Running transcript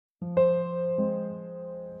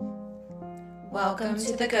Welcome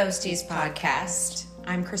to the Ghosties podcast.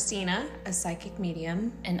 I'm Christina, a psychic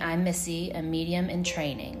medium. And I'm Missy, a medium in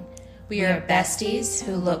training. We are besties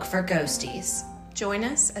who look for ghosties. Join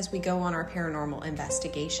us as we go on our paranormal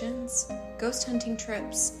investigations, ghost hunting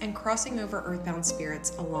trips, and crossing over earthbound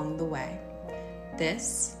spirits along the way.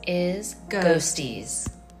 This is Ghosties.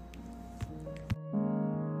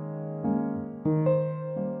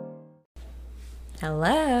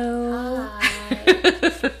 Hello. Hi.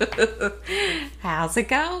 How's it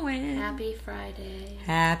going? Happy Friday.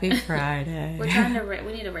 Happy Friday. We're trying to,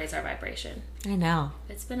 we need to raise our vibration. I know.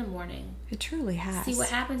 It's been a morning. It truly has. See, what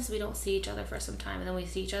happens is we don't see each other for some time, and then we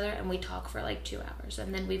see each other and we talk for like 2 hours,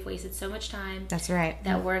 and then we've wasted so much time. That's right.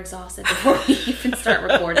 That we're exhausted before we even start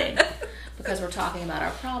recording. Because we're talking about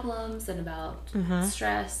our problems and about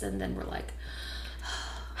stress, and then we're like,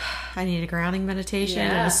 I need a grounding meditation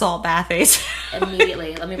Yeah. and a salt bath ace.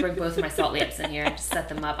 Immediately. Let me bring both of my salt lamps in here and just set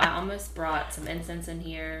them up. I almost brought some incense in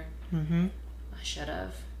here. Mm-hmm. I should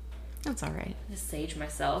have. That's all right. Just sage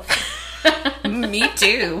myself. Me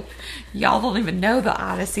too. Y'all don't even know the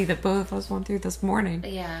odyssey that both of us went through this morning.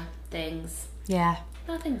 Yeah, things. Yeah.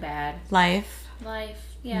 Nothing bad. Life.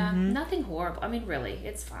 Yeah, nothing horrible. I mean, really,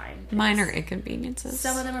 it's fine. Minor inconveniences.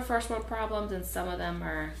 Some of them are first world problems, and some of them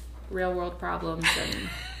are real world problems. And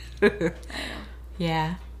I don't know.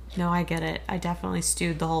 Yeah. No, I get it. I definitely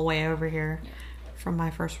stewed the whole way over here from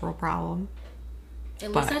my first world problem.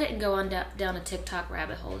 At least I didn't go on down a TikTok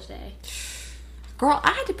rabbit hole today. Girl,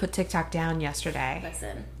 I had to put TikTok down yesterday.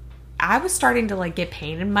 Listen. I was starting to like get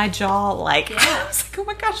pain in my jaw. Like, Yeah. I was like, oh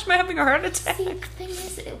my gosh, am I having a heart attack? See, the thing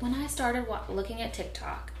is, when I started looking at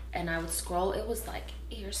TikTok and I would scroll, it was like,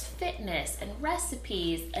 here's fitness and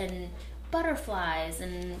recipes and butterflies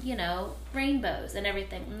and, you know, rainbows and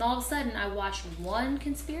everything. And all of a sudden, I watched one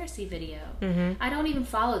conspiracy video. I don't even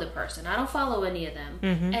follow the person. I don't follow any of them.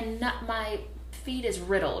 And my feed is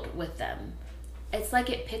riddled with them. It's like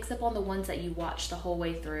it picks up on the ones that you watch the whole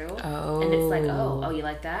way through. Oh. And it's like, oh, you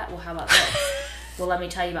like that? Well, how about this? Well, let me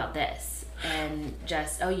tell you about this. And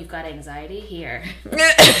just, you've got anxiety? Here.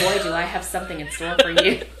 Boy, do I have something in store for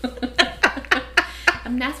you. I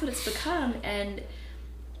mean, that's what it's become. And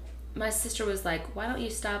my sister was like, why don't you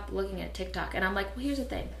stop looking at TikTok? And I'm like, well, here's the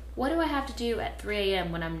thing. What do I have to do at 3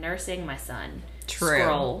 a.m. when I'm nursing my son? True.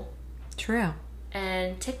 Scroll. True.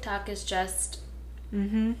 And TikTok is just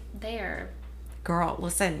there. Girl,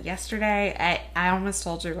 listen, yesterday, I almost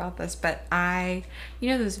told you about this, but you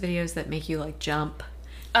know those videos that make you like jump?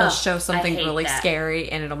 They'll show something really scary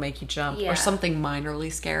and it'll make you jump. Yeah. Or something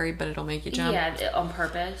minorly scary, but it'll make you jump. Yeah, on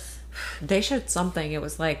purpose. They showed something. It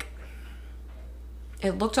was like,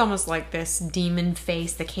 it looked almost like this demon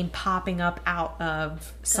face that came popping up out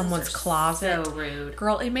of someone's closet. So rude.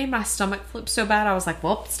 Girl, it made my stomach flip so bad. I was like,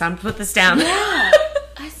 well, it's time to put this down. Yeah.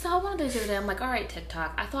 I saw one of those the other day. I'm like, all right,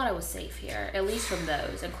 TikTok. I thought I was safe here, at least from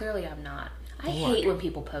those, and clearly I'm not. I hate when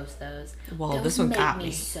people post those. Well, those this one got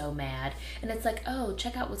me so mad. And it's like, oh,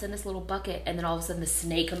 check out what's in this little bucket, and then all of a sudden the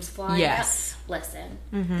snake comes flying Yes. out. Listen,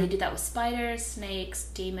 they do that with spiders, snakes,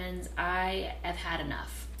 demons. I have had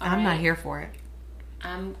enough. I'm not here for it.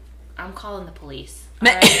 I'm calling the police. All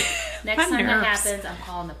right? Next time that happens, I'm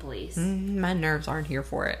calling the police. My nerves aren't here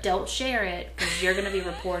for it. Don't share it, because you're going to be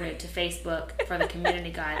reported to Facebook for the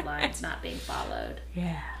community guidelines not being followed.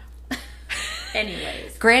 Yeah.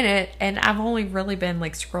 Anyways. Granted, and I've only really been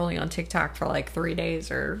like scrolling on TikTok for like 3 days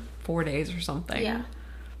or 4 days or something. Yeah.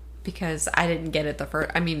 Because I didn't get it the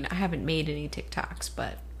first. I mean, I haven't made any TikToks,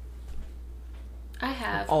 but I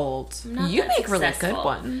have. old. Not You that make really good successful,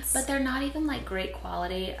 ones. But they're not even like great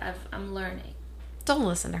quality. I'm learning. Don't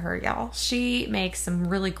listen to her, y'all. She makes some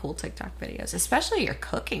really cool TikTok videos, especially your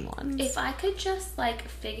cooking ones. If I could just like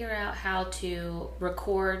figure out how to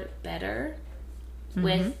record better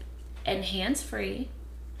with and hands-free.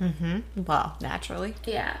 Well, naturally.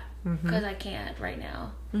 Yeah. Because I can't right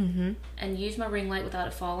now. And use my ring light without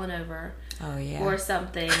it falling over. Oh, yeah. Or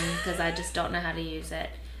something, because I just don't know how to use it.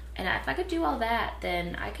 And if I could do all that,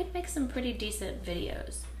 then I could make some pretty decent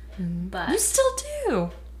videos. But You still do.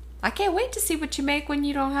 I can't wait to see what you make when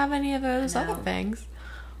you don't have any of those other things.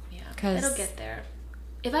 yeah, it'll get there.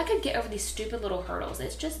 If I could get over these stupid little hurdles,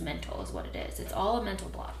 it's just mental is what it is. It's all a mental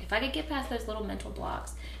block. If I could get past those little mental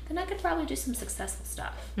blocks, then I could probably do some successful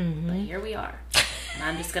stuff. But here we are. And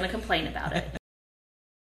I'm just going to complain about it.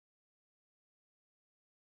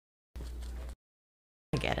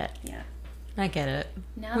 I get it. Yeah. I get it.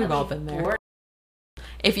 Now We've that all we've been there. bored-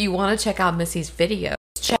 If you want to check out Missy's videos,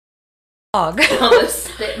 check out her I'm blog. gonna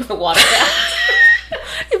spit in the water bath.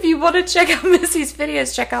 If you want to check out Missy's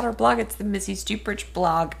videos, check out her blog. It's the Missy Stuprich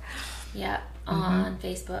blog. Yeah. on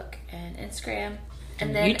Facebook and Instagram.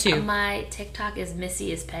 And then YouTube. My TikTok is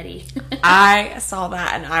Missy is Petty. I saw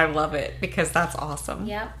that and I love it because that's awesome.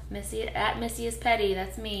 Yep, Missy is Petty.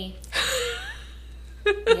 That's me.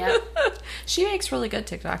 Yep. She makes really good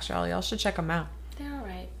TikToks, y'all. Y'all should check them out. They're all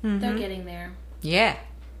right. They're getting there. Yeah.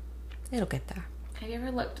 It'll get there. Have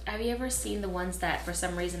you ever seen the ones that for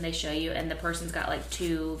some reason they show you and the person's got like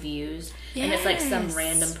 2 views? Yes. And it's like some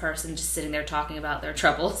random person just sitting there talking about their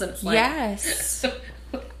troubles and it's like... Yes.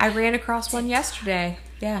 I ran across one yesterday.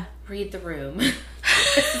 Yeah. Read the room.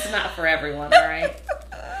 It's not for everyone, all right?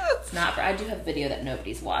 It's not for... I do have a video that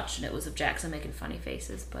nobody's watched and it was of Jackson making funny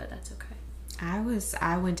faces, but that's okay.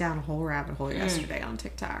 I went down a whole rabbit hole yesterday on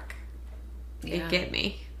TikTok. Yeah. They get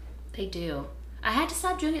me. They do. I had to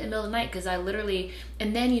stop doing it in the middle of the night because I literally,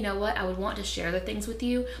 and then you know what? I would want to share the things with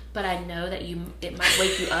you, but I know that it might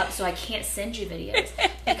wake you up, so I can't send you videos.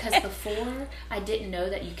 Because before, I didn't know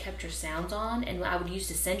that you kept your sounds on, and I would used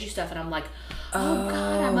to send you stuff, and I'm like, oh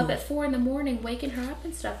God, I'm up at 4 a.m. waking her up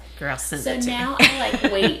and stuff. Girl, send so it to now me. I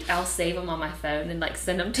like wait, I'll save them on my phone and like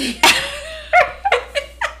send them to you.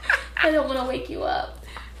 I don't want to wake you up.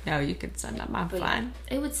 No, you can send them. I'm fine.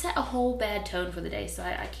 It would set a whole bad tone for the day, so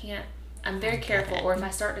I can't. I'm very careful, or if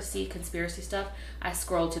I start to see conspiracy stuff, I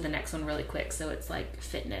scroll to the next one really quick, so it's like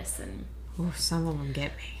fitness and... Ooh, some of them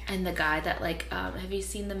get me. And the guy that like, have you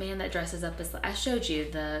seen the man that dresses up as... I showed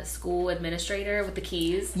you, the school administrator with the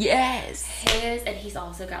keys? Yes! And he's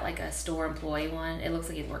also got like a store employee one. It looks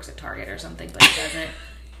like he works at Target or something, but he doesn't.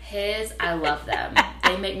 I love them.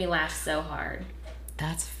 They make me laugh so hard.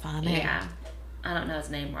 That's funny. Yeah. I don't know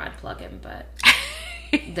his name, or I'd plug him, but...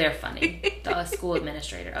 They're funny. The school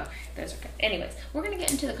administrator. Oh, those are good. Anyways, we're going to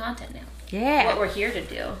get into the content now. Yeah. What we're here to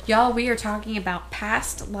do. Y'all, we are talking about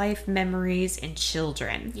past life memories in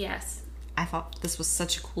children. Yes. I thought this was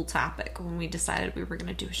such a cool topic when we decided we were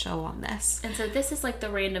going to do a show on this. And so this is like the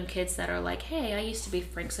random kids that are like, hey, I used to be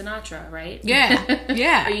Frank Sinatra, right? Yeah.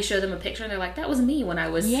 Yeah. Or you show them a picture and they're like, that was me when I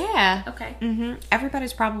was... Yeah. Okay. Mm-hmm.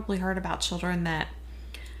 Everybody's probably heard about children that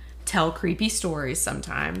tell creepy stories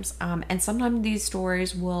sometimes. And sometimes these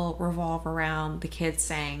stories will revolve around the kids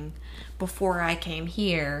saying, before I came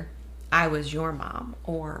here, I was your mom.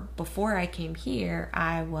 Or before I came here,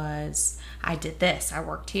 I did this. I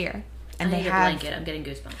worked here. And I need a blanket. I'm getting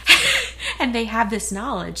goosebumps. And they have this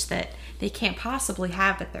knowledge that they can't possibly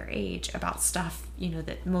have at their age about stuff,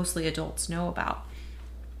 that mostly adults know about.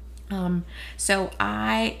 So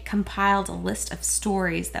I compiled a list of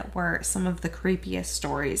stories that were some of the creepiest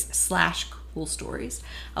stories / cool stories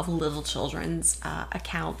of little children's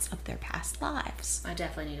accounts of their past lives. I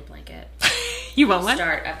definitely need a blanket. You want one?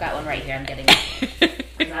 I've got one right here. I'm getting it.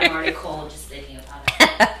 Because I'm already cold just thinking about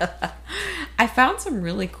it. I found some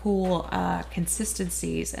really cool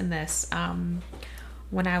consistencies in this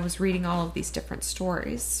when I was reading all of these different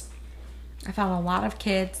stories. I found a lot of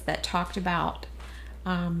kids that talked about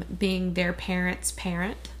being their parent's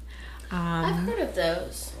parent. I've heard of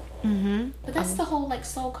those. Mm-hmm. But that's the whole like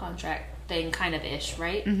soul contract thing kind of ish,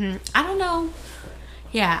 right? Mm-hmm. I don't know.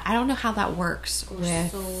 Yeah, I don't know how that works Or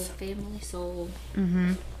with soul, family soul.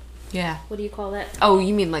 Mm-hmm. Yeah. What do you call that? Oh,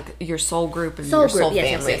 you mean like your soul group and Soul your group. soul Yes,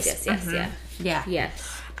 families? yes, Mm-hmm. yeah. Yeah.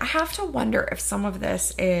 Yes. I have to wonder if some of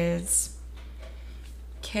this is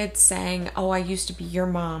kids saying, "Oh, I used to be your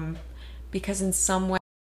mom," because in some way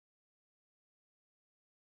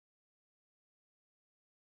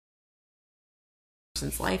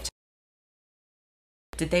person's lifetime,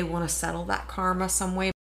 did they want to settle that karma some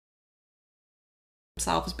way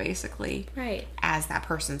themselves, basically, Right. as that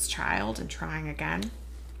person's child and trying again?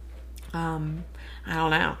 I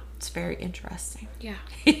don't know. It's very interesting. Yeah.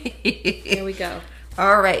 Here we go.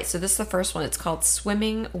 All right, so this is the first one. It's called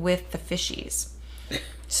Swimming with the Fishies.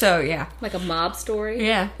 So, yeah. Like a mob story?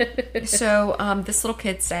 Yeah. So, this little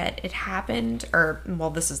kid said it happened,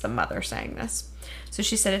 this is the mother saying this. So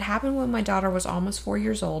she said, it happened when my daughter was almost 4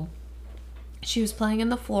 years old. She was playing on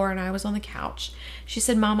the floor and I was on the couch. She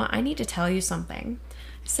said, Mama, I need to tell you something.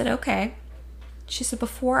 I said, okay. She said,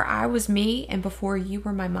 before I was me and before you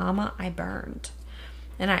were my mama, I burned.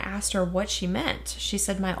 And I asked her what she meant. She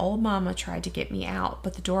said, my old mama tried to get me out,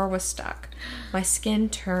 but the door was stuck. My skin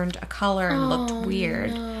turned a color and looked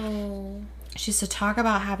weird. No. She said, talk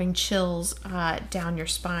about having chills down your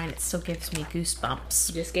spine. It still gives me goosebumps.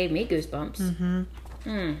 You just gave me goosebumps.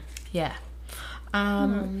 Mm-hmm. Yeah. Oh,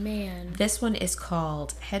 man. This one is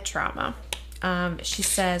called Head Trauma. She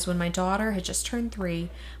says, when my daughter had just turned 3,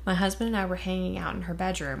 my husband and I were hanging out in her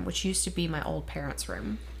bedroom, which used to be my old parents'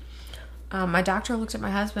 room. My doctor looked at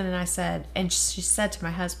my husband and she said to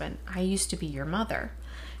my husband, I used to be your mother.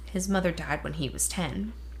 His mother died when he was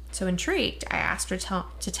 10. So intrigued, I asked her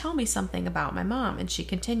to tell me something about my mom, and she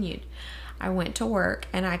continued. I went to work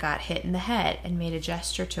and I got hit in the head and made a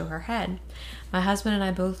gesture to her head. My husband and I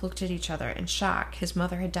both looked at each other in shock. His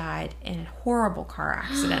mother had died in a horrible car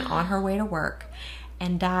accident on her way to work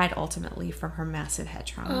and died ultimately from her massive head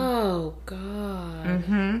trauma. Oh,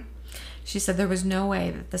 God. She said there was no way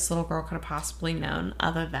that this little girl could have possibly known,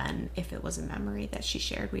 other than if it was a memory that she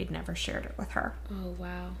shared. We had never shared it with her. Oh,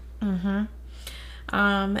 wow.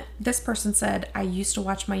 This person said, I used to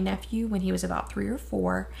watch my nephew when he was about 3 or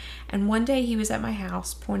 4, and one day he was at my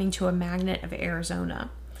house pointing to a magnet of Arizona.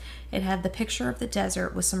 It had the picture of the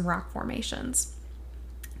desert with some rock formations.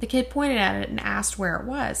 The kid pointed at it and asked where it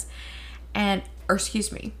was.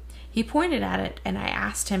 He pointed at it and I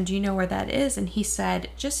asked him, do you know where that is? And he said,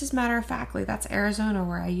 just as matter of factly, that's Arizona,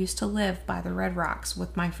 where I used to live by the Red Rocks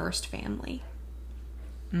with my first family.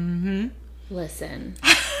 Listen.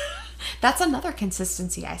 That's another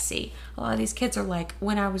consistency I see. A lot of these kids are like,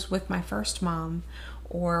 when I was with my first mom,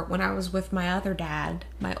 or when I was with my other dad,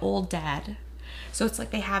 my old dad. So it's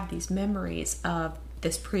like they have these memories of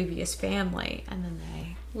this previous family, and then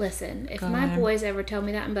they... Listen, if my boys ever tell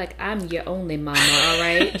me that, I'm like, I'm your only mama, all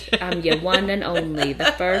right? I'm your one and only, the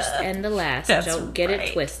first and the last. That's Don't get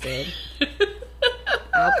it twisted.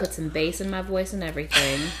 I'll put some bass in my voice and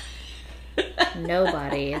everything.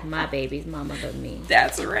 Nobody is my baby's mama but me.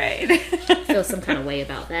 That's right. I feel some kind of way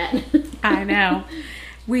about that. I know.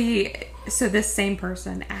 So this same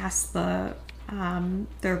person asked their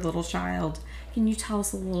little child, can you tell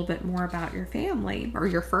us a little bit more about your family, or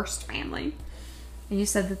your first family? And you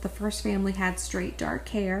said that the first family had straight dark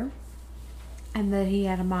hair, and that he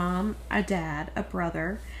had a mom, a dad, a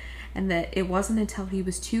brother, and that it wasn't until he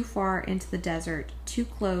was too far into the desert, too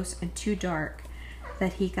close and too dark,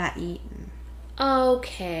 that he got eaten.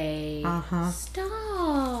 Okay. Uh-huh.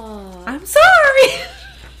 Stop. I'm sorry.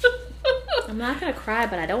 I'm not going to cry,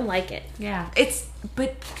 but I don't like it. Yeah.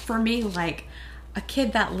 But for me, like, a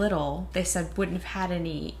kid that little, they said, wouldn't have had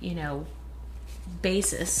any,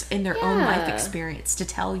 basis in their own life experience to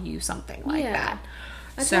tell you something like that.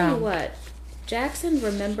 I tell you what, Jackson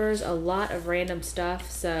remembers a lot of random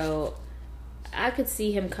stuff, so I could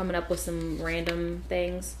see him coming up with some random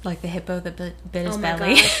things. Like the hippo that bit his oh my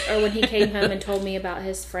belly. Gosh. Or when he came home and told me about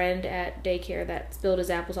his friend at daycare that spilled his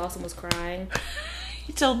applesauce and was crying.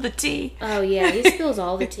 He told the tea. Oh yeah, he spills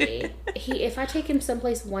all the tea. If I take him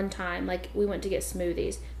someplace one time, like we went to get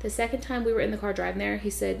smoothies, the second time we were in the car driving there, he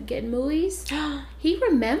said, "Getting mooies." He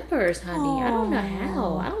remembers, honey. Aww. I don't know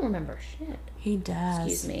how. I don't remember shit. He does.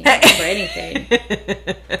 Excuse me. I don't remember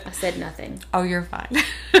anything. I said nothing. Oh, you're fine.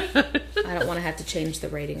 I don't want to have to change the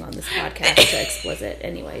rating on this podcast to explicit,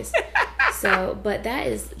 anyways. So, but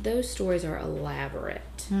those stories are elaborate.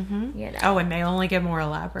 Oh, and they only get more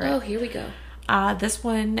elaborate. Oh, here we go. This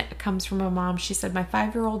one comes from a mom. She said, my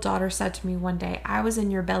 5-year-old daughter said to me one day, I was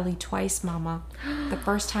in your belly twice, Mama. The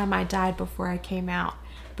first time I died before I came out,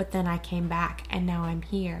 but then I came back, and now I'm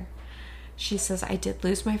here. She says, I did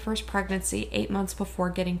lose my first pregnancy 8 months before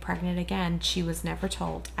getting pregnant again. She was never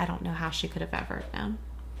told. I don't know how she could have ever known.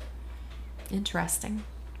 Interesting.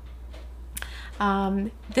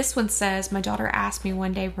 This one says, my daughter asked me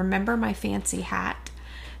one day, remember my fancy hat?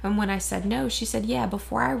 And when I said no, she said, yeah,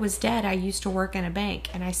 before I was dead, I used to work in a bank,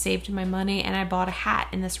 and I saved my money, and I bought a hat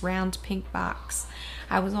in this round pink box.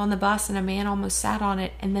 I was on the bus, and a man almost sat on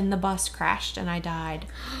it, and then the bus crashed, and I died.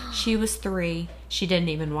 She was 3. She didn't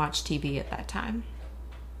even watch TV at that time.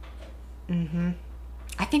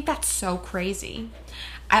 I think that's so crazy.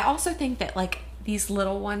 I also think that, like, these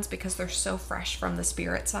little ones, because they're so fresh from the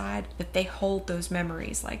spirit side, that they hold those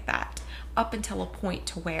memories like that up until a point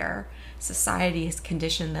to where society has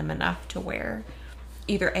conditioned them enough to where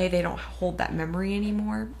either A, they don't hold that memory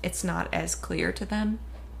anymore, it's not as clear to them,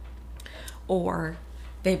 or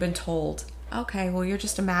they've been told, okay, well, you're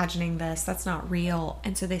just imagining this, that's not real,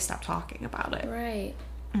 and so they stop talking about it. Right.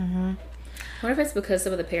 I wonder if it's because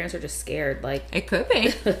some of the parents are just scared. Like, it could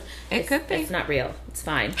be. It could be. It's not real. It's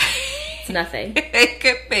fine. It's nothing. It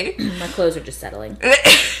could be. My clothes are just settling.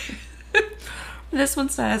 This one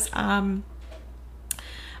says,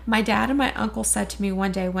 my dad and my uncle said to me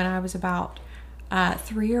one day when I was about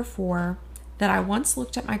 3 or 4 that I once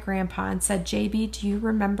looked at my grandpa and said, JB, do you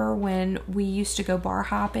remember when we used to go bar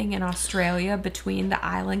hopping in Australia between the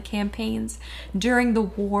island campaigns during the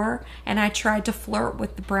war, and I tried to flirt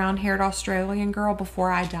with the brown-haired Australian girl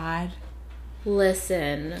before I died?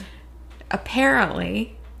 Listen.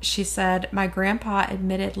 Apparently, she said, my grandpa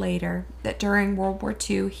admitted later that during World War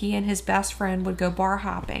II, he and his best friend would go bar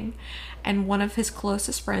hopping, and one of his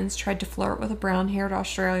closest friends tried to flirt with a brown-haired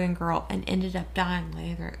Australian girl and ended up dying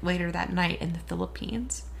later that night in the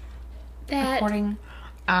Philippines. That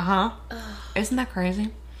Isn't that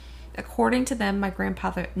crazy? According to them, my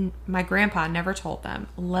grandpa never told them,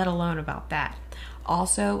 let alone about that.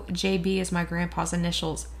 Also, JB is my grandpa's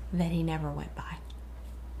initials that he never went by.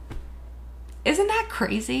 Isn't that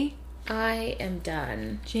crazy? I am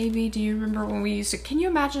done. JB, do you remember when we used to... Can you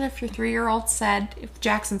imagine if your 3-year-old said... If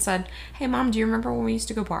Jackson said, hey, Mom, do you remember when we used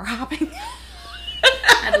to go bar hopping?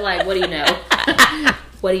 I'd be like, what do you know?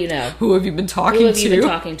 What do you know? Who have you been talking to? Who have you been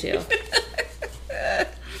talking to?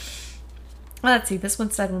 Let's see. This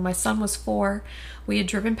one said, when my son was 4, we had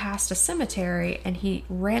driven past a cemetery, and he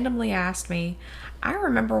randomly asked me, I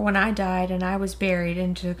remember when I died and I was buried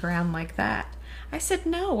into the ground like that. I said,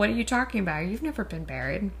 no, what are you talking about? You've never been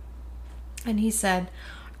buried. And he said,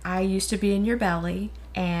 I used to be in your belly,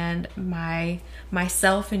 and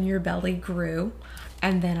myself in your belly grew,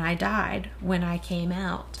 and then I died when I came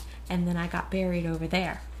out, and then I got buried over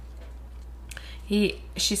there.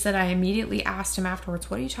 She said, I immediately asked him afterwards,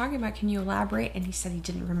 what are you talking about? Can you elaborate? And he said he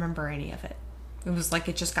didn't remember any of it. It was like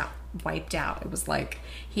it just got wiped out. It was like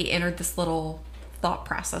he entered this little thought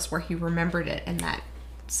process where he remembered it, and that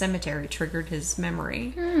cemetery triggered his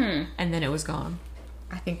memory, and then it was gone.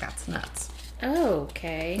 I think that's nuts.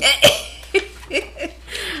 Okay.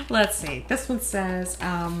 Let's see. This one says,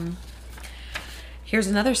 here's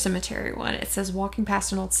another cemetery one. It says, walking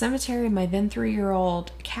past an old cemetery, my then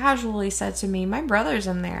 3-year-old casually said to me, my brother's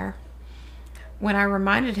in there. When I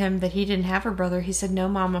reminded him that he didn't have a brother, he said, no,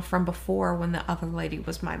 Mama, from before when the other lady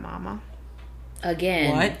was my mama.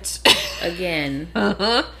 Again. What? Again.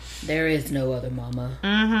 Uh-huh. There is no other mama.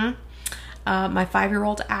 Mm-hmm. My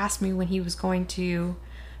 5-year-old asked me when he was going to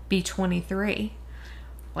be 23,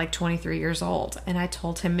 like 23 years old. And I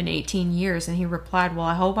told him in 18 years. And he replied, well,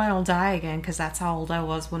 I hope I don't die again, because that's how old I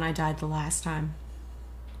was when I died the last time.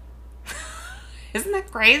 Isn't that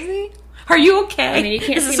crazy? Are you okay? I mean, you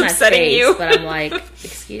can't see my face, but I'm like,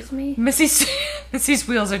 excuse me? Missy's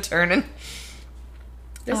wheels are turning.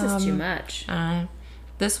 This is too much.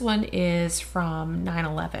 This one is from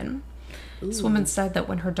 9/11. This woman said that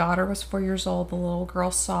when her daughter was 4 years old, the little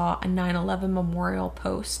girl saw a 9/11 memorial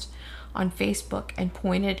post on Facebook and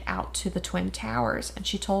pointed out to the Twin Towers. And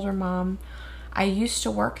she told her mom, I used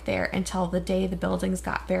to work there until the day the buildings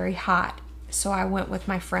got very hot. So I went with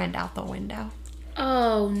my friend out the window.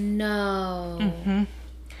 Oh, no. Mm-hmm.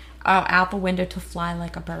 Out the window to fly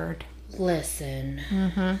like a bird. Listen,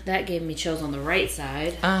 that gave me chills on the right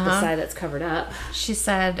side, the side that's covered up. She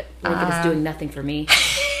said... Like it was doing nothing for me.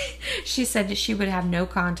 She said that she would have no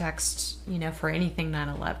context, for anything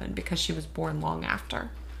 9/11 because she was born long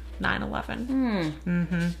after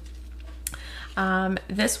 9/11.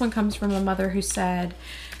 This one comes from a mother who said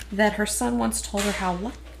that her son once told her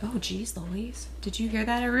how... Oh, geez, Louise. Did you hear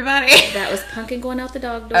that, everybody? That was Pumpkin going out the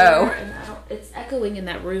dog door. Oh. And it's echoing in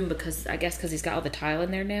that room because, I guess, because he's got all the tile in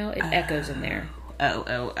there now. It echoes in there.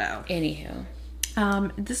 Oh. Anywho.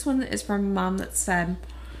 This one is from a mom that said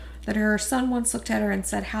that her son once looked at her and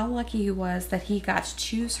said how lucky he was that he got to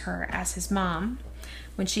choose her as his mom.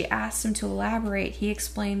 When she asked him to elaborate, he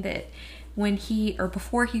explained that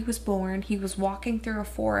before he was born, he was walking through a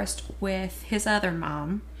forest with his other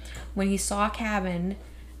mom when he saw a cabin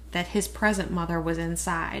that his present mother was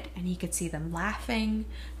inside, and he could see them laughing,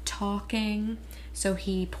 talking. So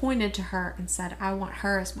he pointed to her and said, I want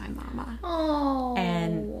her as my mama. Oh.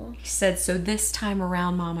 And he said, so this time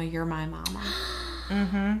around, Mama, you're my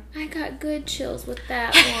mama. I got good chills with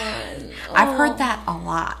that one. I've heard that a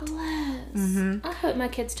lot. Bless. I hope my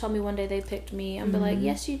kids tell me one day they picked me. I'm be like,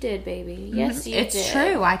 yes, you did, baby. Yes, you did. It's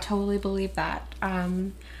true. I totally believe that.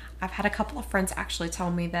 I've had a couple of friends actually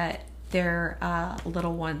tell me that their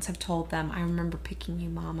little ones have told them, I remember picking you,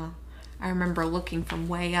 Mama. I remember looking from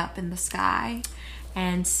way up in the sky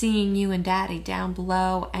and seeing you and Daddy down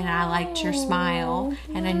below, and I liked your smile,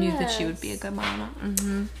 and I knew that you would be a good mama.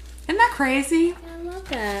 Isn't that crazy? I love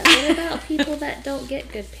that. What about people that don't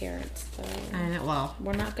get good parents, though? I know, well,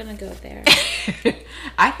 we're not going to go there.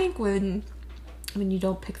 I think when you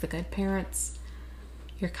don't pick the good parents,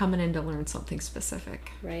 you're coming in to learn something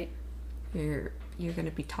specific. Right. You're going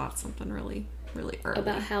to be taught something really, really early.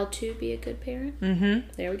 About how to be a good parent?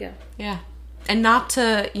 There we go. Yeah. And not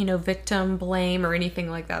to, victim blame or anything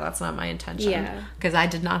like that. That's not my intention. Yeah. Because I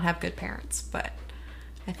did not have good parents. But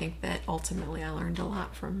I think that ultimately I learned a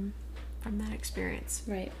lot from that experience.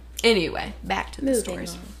 Right. Anyway, back to the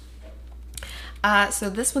stories.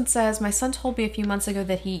 So this one says, my son told me a few months ago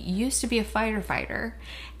that he used to be a fighter,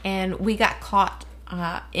 and we got caught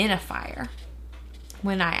in a fire.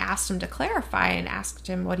 when I asked him to clarify and asked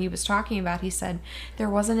him what he was talking about, he said, there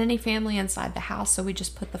wasn't any family inside the house, so we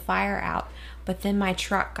just put the fire out. But then my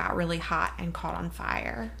truck got really hot and caught on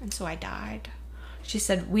fire, and so I died. She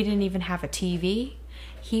said, we didn't even have a TV.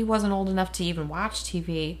 He wasn't old enough to even watch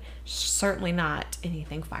TV. Certainly not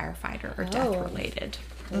anything firefighter or death related.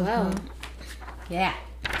 Wow. Yeah.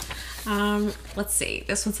 Let's see.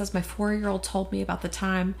 This one says, my 4-year-old told me about the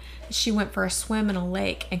time she went for a swim in a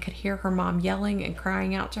lake and could hear her mom yelling and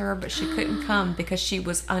crying out to her, but she couldn't come because she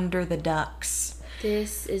was under the ducks.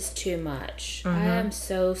 This is too much. I am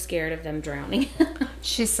so scared of them drowning.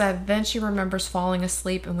 She said, then she remembers falling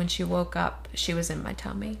asleep, and when she woke up, she was in my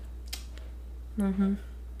tummy.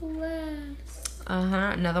 Bless.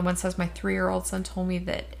 Another one says, my 3-year-old son told me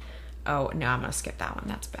that... Oh, no, I'm going to skip that one.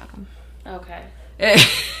 That's a bad one. Okay.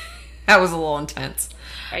 That was a little intense.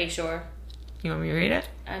 Are you sure? You want me to read it?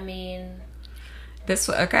 I mean...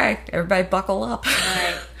 Okay. Everybody buckle up.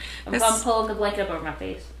 Alright. I'm pulling the blanket up over my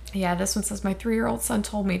face. Yeah, this one says, my 3-year-old son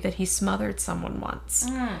told me that he smothered someone once.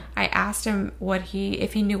 I asked him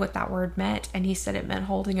if he knew what that word meant, and he said it meant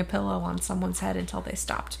holding a pillow on someone's head until they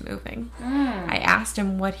stopped moving. I asked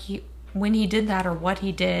him when he did that, or what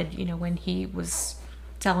he did, when he was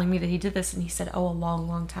telling me that he did this, and he said, a long,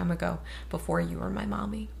 long time ago, before you were my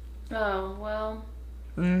mommy. Oh, well...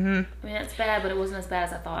 I mean, that's bad, but it wasn't as bad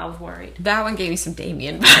as I thought. I was worried. That one gave me some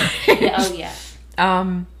Damien Yeah, oh, yeah.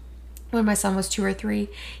 When my son was 2 or 3,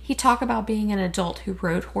 he talked about being an adult who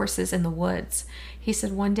rode horses in the woods. He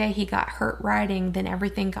said one day he got hurt riding, then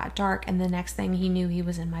everything got dark, and the next thing he knew, he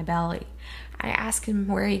was in my belly. I asked him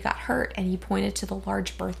where he got hurt, and he pointed to the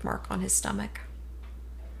large birthmark on his stomach.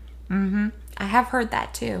 I have heard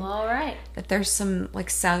that too. Well, all right. That there's some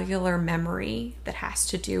cellular memory that has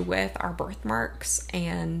to do with our birthmarks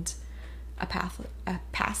and a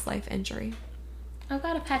past life injury. I've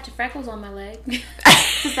got a patch of freckles on my leg.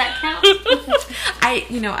 Does that count? I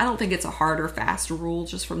don't think it's a hard or fast rule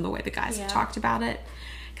just from the way the guys have talked about it.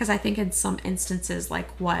 Because I think in some instances,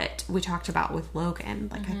 like what we talked about with Logan,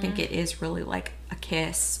 I think it is really like a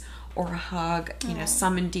kiss or a hug,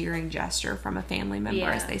 some endearing gesture from a family member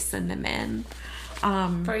as they send them in.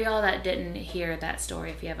 For y'all that didn't hear that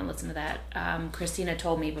story, if you haven't listened to that, Christina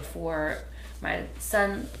told me before my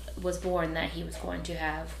son was born that he was going to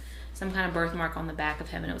have some kind of birthmark on the back of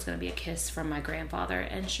him, and it was going to be a kiss from my grandfather.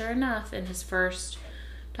 And sure enough, in his first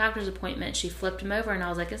doctor's appointment, she flipped him over, and I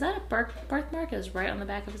was like, is that a birthmark? It was right on the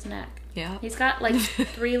back of his neck. Yeah. He's got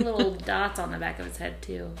 3 little dots on the back of his head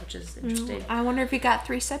too, which is interesting. I wonder if he got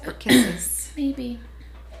 3 separate kisses. Maybe.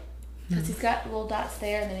 Because he's got little dots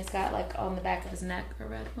there, and then he's got on the back of his neck a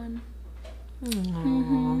red one.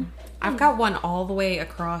 I've got one all the way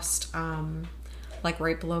across,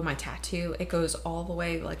 right below my tattoo. It goes all the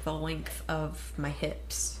way the length of my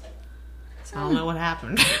hips. So I don't know what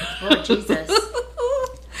happened. Oh, Jesus.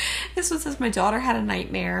 This one says, my daughter had a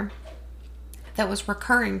nightmare that was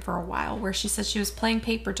recurring for a while, where she said she was playing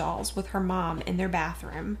paper dolls with her mom in their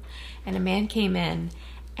bathroom, and a man came in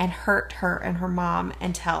and hurt her and her mom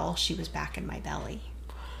until she was back in my belly.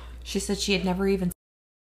 She said she had never even...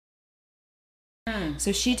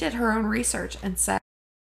 So she did her own research and set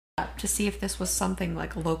up to see if this was something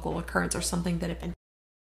like a local occurrence or something that had been...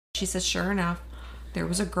 She said, sure enough, there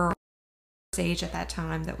was a girl age at that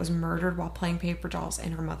time that was murdered while playing paper dolls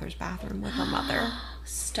in her mother's bathroom with her mother.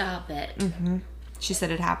 Stop it. She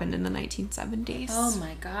said it happened in the 1970s. Oh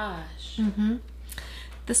my gosh.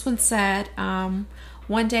 This one said,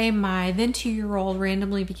 one day my then 2-year-old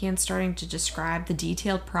randomly began starting to describe the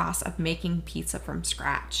detailed process of making pizza from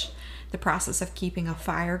scratch. The process of keeping a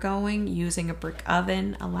fire going, using a brick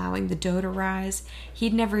oven, allowing the dough to rise.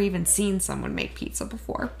 He'd never even seen someone make pizza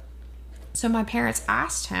before. So my parents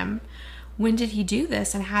asked him, when did he do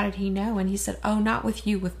this and how did he know? And he said, oh, not with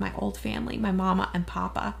you, with my old family, my mama and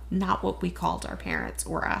papa, not what we called our parents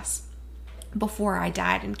or us, before I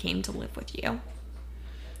died and came to live with you.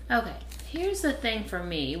 Okay, here's the thing for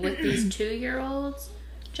me with these 2-year-olds.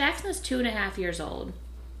 Jackson is 2.5 years old.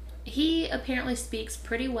 He apparently speaks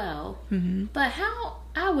pretty well, but how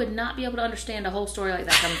I would not be able to understand a whole story like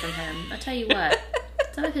that coming from him. I tell you what,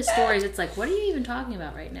 some of his stories, it's like, what are you even talking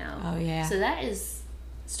about right now? Oh, yeah. So that is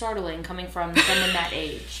startling coming from someone that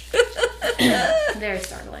age. Very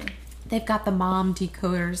startling. They've got the mom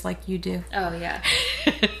decoders like you do. Oh, yeah.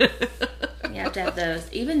 You have to have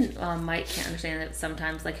those. Even Mike can't understand it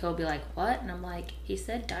sometimes. He'll be like, what? And I'm like, he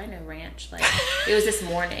said Dino Ranch. It was this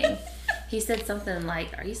morning. He said something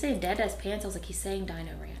like, are you saying Dad has pants? I was like, he's saying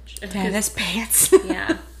Dino Ranch. Dad has pants.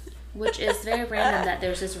 Yeah. Which is very random that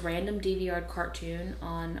there's this random DVR cartoon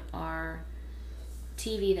on our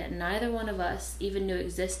TV that neither one of us even knew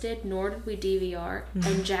existed, nor did we DVR.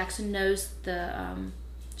 And Jackson knows the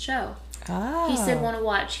show. Oh. He said, want to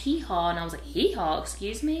watch Hee Haw. And I was like, Hee Haw?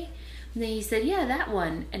 Excuse me? And then he said, yeah, that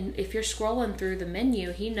one. And if you're scrolling through the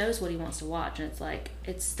menu, he knows what he wants to watch. And it's like,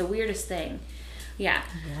 it's the weirdest thing. Yeah.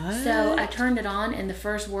 What? So I turned it on, and the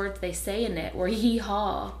first words they say in it were Hee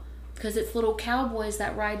Haw. Because it's little cowboys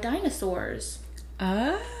that ride dinosaurs.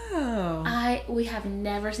 Oh. We have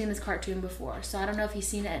never seen this cartoon before, so I don't know if he's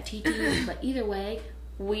seen it at TT, but either way,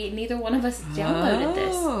 neither one of us downloaded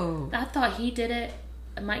this. I thought he did it.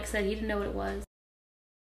 Mike said he didn't know what it was.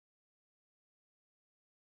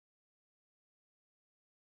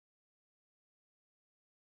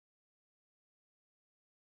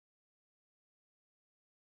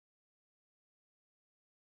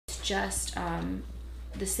 It's just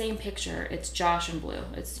the same picture. It's Josh and Blue.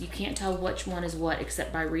 You can't tell which one is what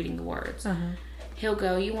except by reading the words. He'll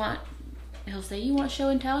go, he'll say, you want show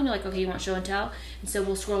and tell? And you're like, okay, you want show and tell? And so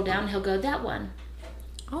we'll scroll down and he'll go, that one.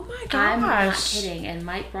 Oh my gosh. I'm not kidding. And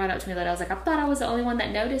Mike brought up to me that I was like, I thought I was the only one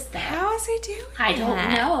that noticed that. How is he doing I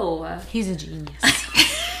don't know. He's a genius.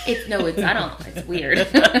 It's weird.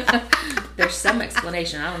 There's some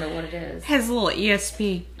explanation. I don't know what it is. His little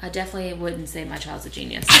ESP. I definitely wouldn't say my child's a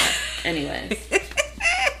genius. But anyways.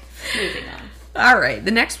 Moving on. All right.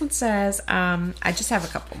 The next one says, I just have a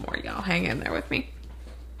couple more, y'all. Hang in there with me.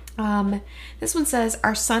 This one says,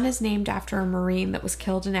 our son is named after a Marine that was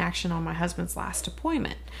killed in action on my husband's last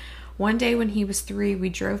deployment. One day when he was 3, we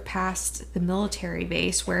drove past the military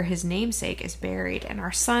base where his namesake is buried, and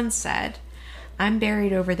our son said, I'm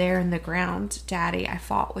buried over there in the ground, Daddy. I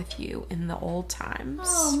fought with you in the old times.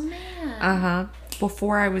 Oh, man.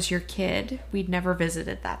 Before I was your kid, we'd never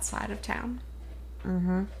visited that side of town.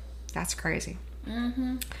 That's crazy.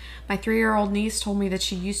 My 3-year-old niece told me that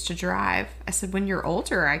she used to drive. I said, when you're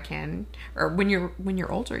older, I can. Or when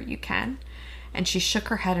you're older, you can. And she shook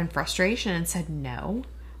her head in frustration and said, no,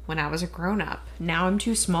 when I was a grown-up. Now I'm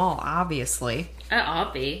too small, obviously.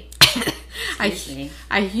 I'll be. I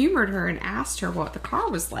humored her and asked her what the car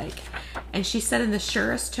was like. And she said in the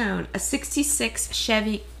surest tone, a 66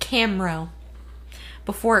 Chevy Camaro.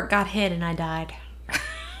 Before it got hit and I died.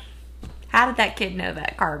 How did that kid know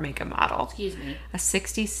that car make and model? Excuse me. A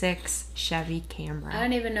 66 Chevy Camaro. I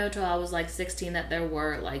didn't even know till I was like 16 that there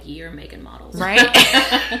were like year, make, and models. Right?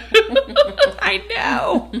 I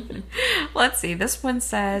know. Let's see. This one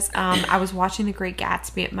says, I was watching The Great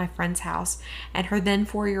Gatsby at my friend's house, and her then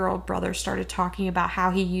 4-year-old brother started talking about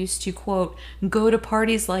how he used to, quote, go to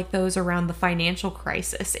parties like those around the financial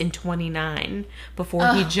crisis in 29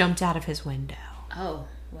 before he jumped out of his window. Oh,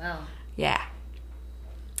 well. Yeah.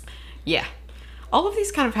 Yeah. All of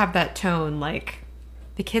these kind of have that tone, like,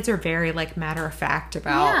 the kids are very, like, matter-of-fact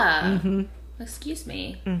about... Yeah. Excuse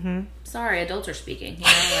me. Sorry, adults are speaking. You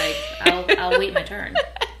know, like, I'll wait my turn.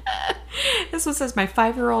 This one says, my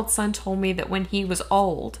 5-year-old son told me that when he was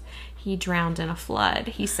old, he drowned in a flood.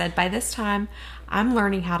 He said, by this time, I'm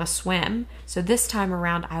learning how to swim, so this time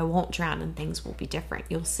around, I won't drown and things will be different.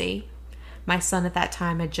 You'll see. My son at that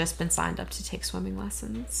time had just been signed up to take swimming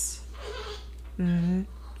lessons. And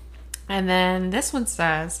then this one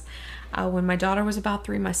says, when my daughter was about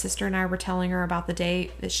 3, my sister and I were telling her about the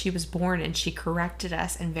day that she was born, and she corrected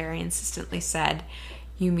us and very insistently said,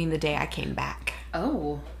 you mean the day I came back.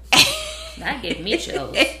 Oh. That gave me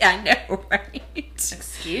chills. I know, right?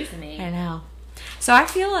 Excuse me. I know. So I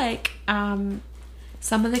feel like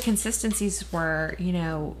some of the consistencies were, you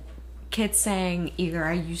know, kids saying either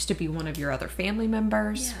I used to be one of your other family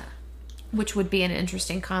members. Yeah. Which would be an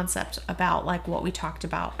interesting concept about like what we talked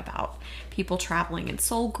about people traveling in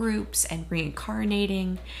soul groups and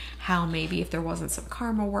reincarnating, how maybe if there wasn't some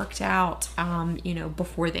karma worked out, you know,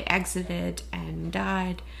 before they exited and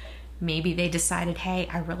died, maybe they decided, hey,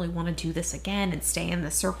 I really want to do this again and stay in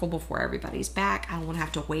the circle before everybody's back. I don't want to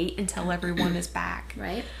have to wait until everyone is back.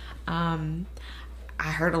 Right. I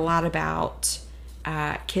heard a lot about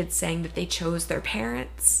kids saying that they chose their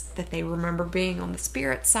parents, that they remember being on the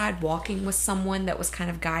spirit side, walking with someone that was kind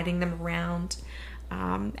of guiding them around,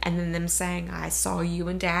 and then them saying, I saw you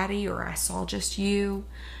and Daddy, or I saw just you,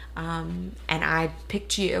 and I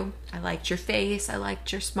picked you. I liked your face, I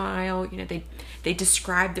liked your smile. You know, they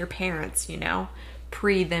described their parents, you know,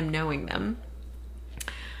 pre them knowing them.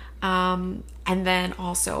 And then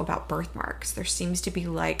also about birthmarks. There seems to be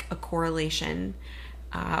like a correlation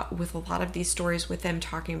with a lot of these stories with them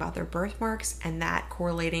talking about their birthmarks and that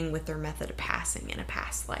correlating with their method of passing in a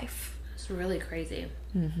past life. It's really crazy.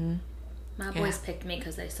 My boys picked me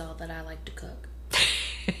because they saw that I like to cook.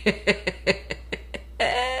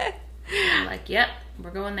 I'm like, yep,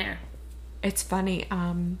 we're going there. It's funny.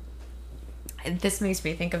 this makes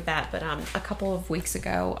me think of that, but a couple of weeks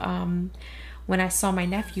ago, when I saw my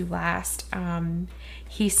nephew last,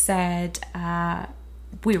 he said,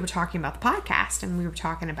 we were talking about the podcast, and we were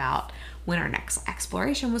talking about when our next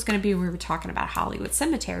exploration was going to be. We were talking about Hollywood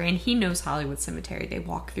Cemetery, and he knows Hollywood Cemetery. They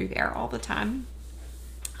walk through there all the time.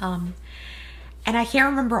 And I can't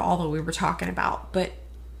remember all that we were talking about, but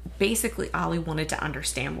basically Ollie wanted to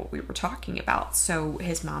understand what we were talking about. So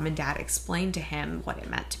his mom and dad explained to him what it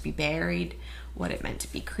meant to be buried, what it meant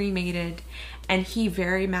to be cremated. And he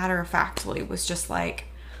very matter-of-factly was just like,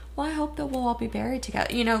 well, I hope that we'll all be buried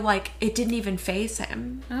together. You know, like, it didn't even faze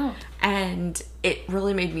him. Oh. And it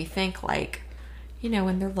really made me think, like, you know,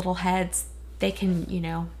 in their little heads, they can, you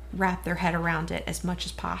know, wrap their head around it as much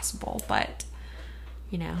as possible. But,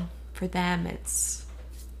 you know, for them, it's,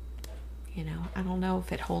 you know, I don't know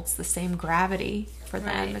if it holds the same gravity for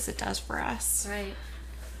them as it does for us. Right.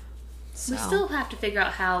 So. We still have to figure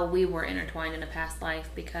out how we were intertwined in a past life,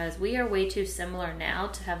 because we are way too similar now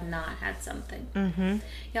to have not had something. Mm-hmm.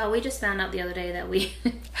 Y'all, we just found out the other day that we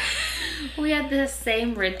had the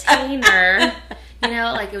same retainer. You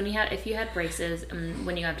know, like if you had braces,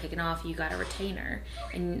 when you got them taken off, you got a retainer.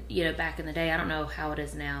 And, you know, back in the day, I don't know how it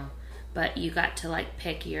is now, but you got to, like,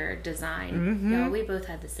 pick your design. Mm-hmm. Y'all, we both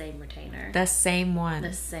had the same retainer. The same one.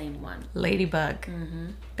 The same one. Ladybug. Mm-hmm.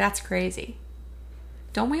 That's crazy.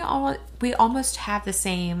 Don't we all? We almost have the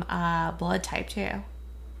same blood type too.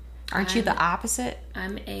 Aren't you the opposite?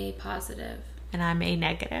 I'm A positive. And I'm A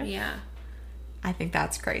negative. Yeah. I think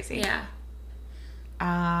that's crazy. Yeah.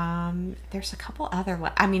 There's a couple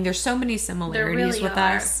other. I mean, there's so many similarities really with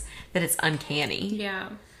are. us that it's uncanny. Yeah.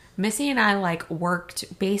 Missy and I, like,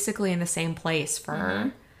 worked basically in the same place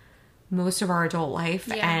for most of our adult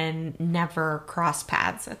life and never crossed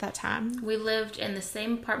paths at that time. We lived in the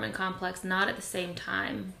same apartment complex, not at the same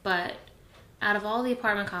time, but out of all the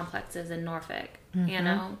apartment complexes in Norfolk, you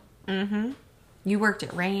know? Mm-hmm. You worked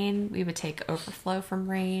at Rain. We would take overflow from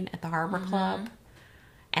Rain at the Harbor Club.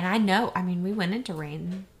 And I mean, we went into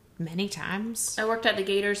Rain many times. I worked at the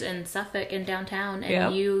Gators in Suffolk in downtown,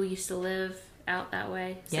 and you used to live out that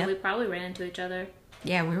way. So we probably ran into each other.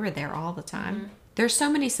 Yeah, we were there all the time. There's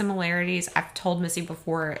so many similarities. I've told Missy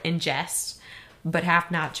before in jest, but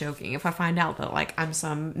half not joking. If I find out that, like, I'm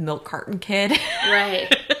some milk carton kid.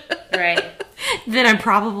 Right. Right. Then I'm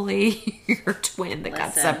probably your twin that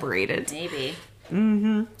got separated. Maybe.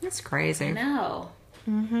 Mm-hmm. That's crazy. I know.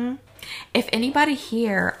 Mm-hmm. If anybody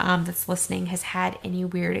here that's listening has had any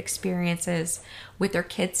weird experiences with their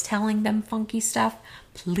kids telling them funky stuff,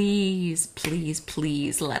 please, please,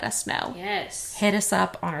 please let us know. Yes. Hit us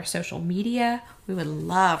up on our social media. We would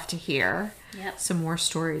love to hear some more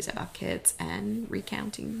stories about kids and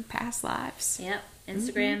recounting past lives. Yep.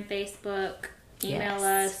 Instagram, Facebook, email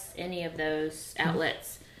us, any of those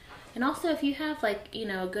outlets. And also, if you have, like, you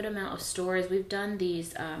know, a good amount of stories, we've done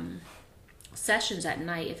these sessions at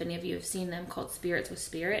night, if any of you have seen them, called Spirits with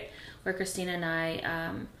Spirit, where Christina and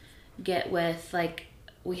I get with, like,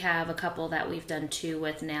 we have a couple that we've done 2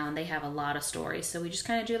 with now, and they have a lot of stories. So we just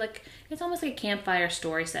kind of do, like, it's almost like a campfire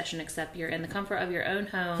story session, except you're in the comfort of your own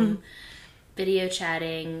home, video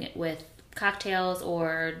chatting with cocktails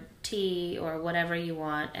or tea or whatever you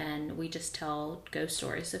want, and we just tell ghost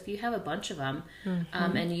stories. So if you have a bunch of them,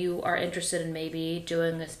 and you are interested in maybe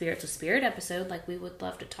doing a Spirits with Spirit episode, like, we would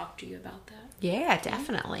love to talk to you about that. Yeah,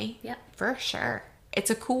 definitely. Yep. For sure. It's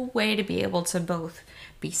a cool way to be able to both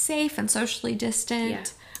be safe and socially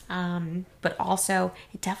distant. But also,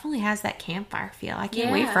 it definitely has that campfire feel. I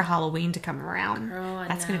can't wait for Halloween to come around. Girl,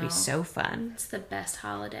 That's going to be so fun. It's the best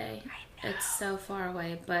holiday. I know. It's so far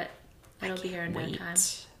away, but it'll be here in no time.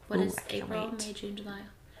 What is April, May, June, July?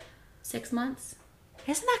 6 months?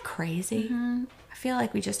 Isn't that crazy? I feel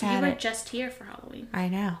like we just had You were it. just here for Halloween. I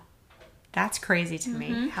know. That's crazy to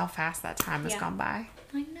me, how fast that time has gone by.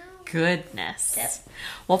 I know. Goodness. Yep.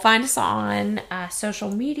 Well, find us on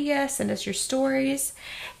social media. Send us your stories.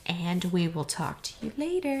 And we will talk to you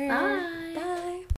later. Bye.